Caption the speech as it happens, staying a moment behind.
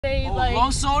like low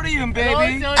sodium,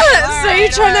 baby. Low sodium. So you're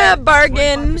trying to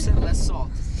bargain. 25% less salt.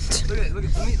 Look at it. Look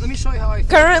at. Let me show you how I feel.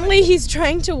 Currently, he's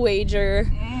trying to wager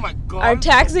Oh my God. our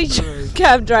taxi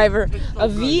cab driver a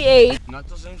V8. Not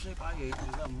the same shape I ate. Is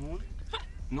that moon?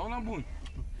 No, not moon.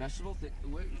 Vegetable.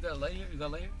 Wait, you got a light here? You got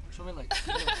a light here? Show me a light.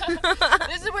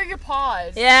 This is where you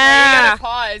pause. Yeah. You gotta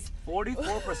pause.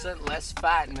 44% less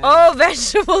fat, man. Oh,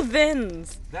 vegetable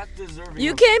thins. That's deserving.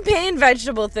 You of- can't pay in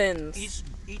vegetable thins.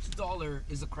 Each dollar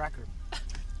is a cracker.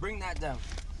 Bring that down.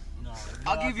 No,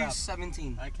 I'll give you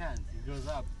 17. I can't. It goes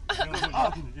up.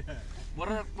 Up. What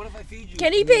if I feed you?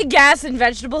 Can he pay gas in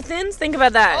vegetable thins? Think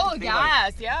about that. Oh,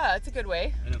 gas. Yeah, that's a good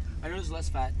way. I know there's less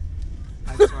fat.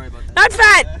 I'm sorry about that. Not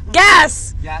fat,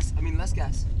 gas. Gas. I mean less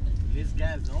gas. This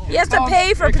gas. Oh. He has to Come,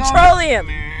 pay for here it comes. petroleum.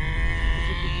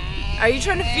 Are you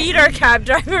trying to feed our cab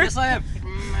driver? Yes, I am.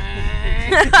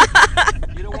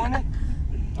 You don't want it?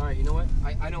 All right. You know what?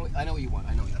 I know what you want.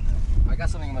 I know what you want. I got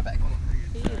something in my bag. Hold on.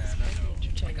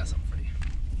 I got something for you.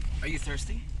 Are you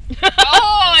thirsty?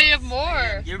 Oh, you have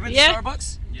more. You ever been Yeah. to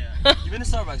Starbucks? Yeah. You've been to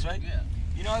Starbucks, right? Yeah.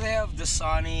 You know how they have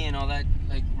Dasani and all that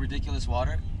like ridiculous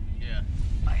water? Yeah.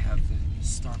 I have the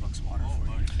Starbucks water for you.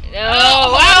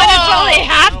 Oh, wow, and it's only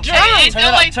half Okay. drunk. It's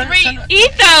only three.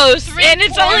 Eat those, and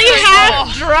it's only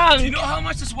half Do you drunk. know how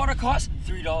much this water costs?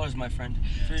 $3, my friend.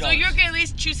 $3. So you're getting at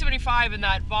least $2.75 in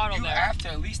that bottle You there. have to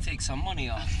at least take some money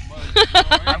off.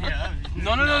 Yeah.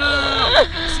 No.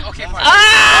 Okay, fine.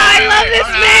 Ah, I love this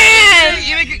man.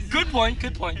 You make it. Good point.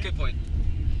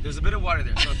 There's a bit of water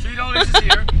there. So $3 is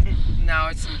here. Now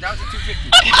it's down to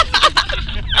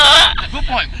 $2.50. Good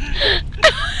point.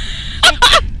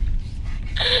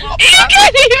 You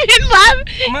can't even laugh.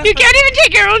 You can't even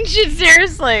take your own shit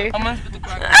seriously. I'm gonna spit the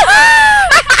crackers.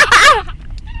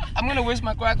 I'm gonna whisk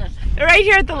my crackers. Right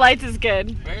here at the lights is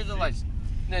good. Where's the lights?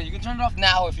 No, you can turn it off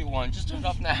now if you want. Just turn it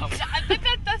off now. I think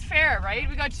that's fair, right?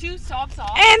 We got two soft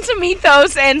sauce. And some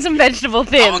ethos and some vegetable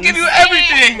thins. I will give you everything.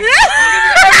 I will give you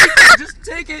everything. Just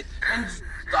take it and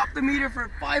stop the meter for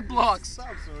 5 blocks.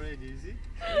 Stops already, is it?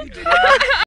 You did it.